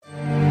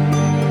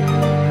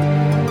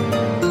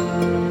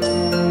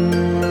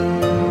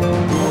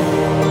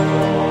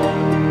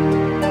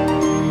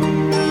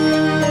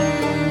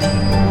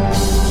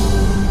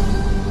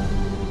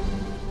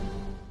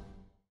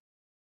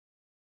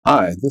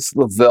Hi, this is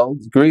Lavelle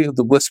Degree of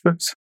the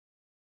Whispers.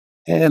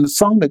 And the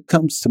song that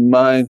comes to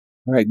mind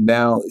right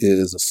now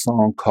is a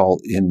song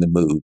called In the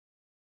Mood.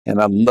 And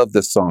I love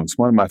this song. It's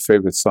one of my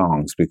favorite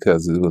songs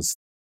because it was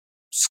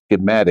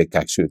schematic,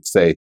 I should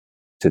say,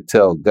 to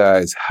tell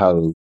guys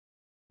how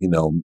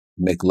to,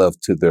 make love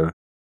to their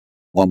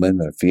woman,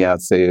 their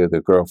fiance, or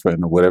their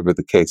girlfriend, or whatever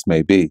the case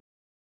may be.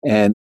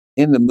 And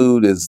In the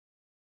Mood is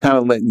kind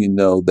of letting you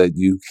know that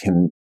you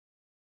can,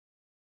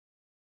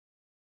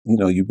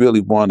 you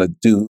really want to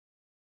do,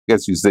 I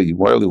guess you say you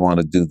really want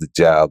to do the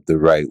job the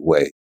right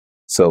way.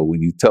 So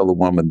when you tell a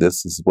woman,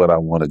 this is what I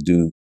want to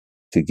do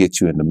to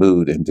get you in the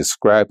mood, and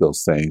describe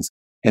those things,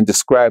 and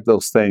describe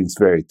those things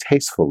very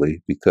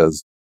tastefully,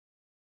 because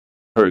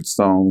I've heard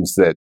songs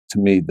that to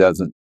me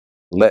doesn't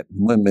let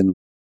women, if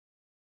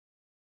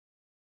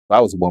I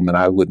was a woman,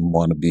 I wouldn't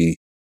want to be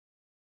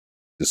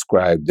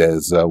described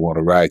as I want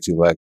to ride you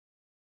like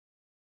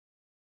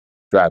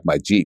drive my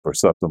Jeep or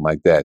something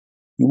like that.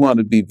 You want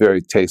to be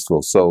very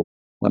tasteful. So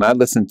when I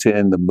listen to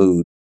In the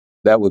Mood,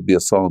 that would be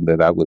a song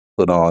that I would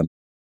put on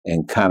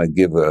and kind of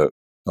give a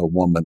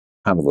woman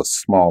kind of a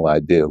small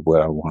idea of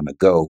where I want to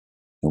go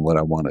and what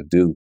I want to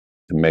do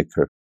to make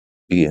her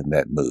be in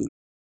that mood.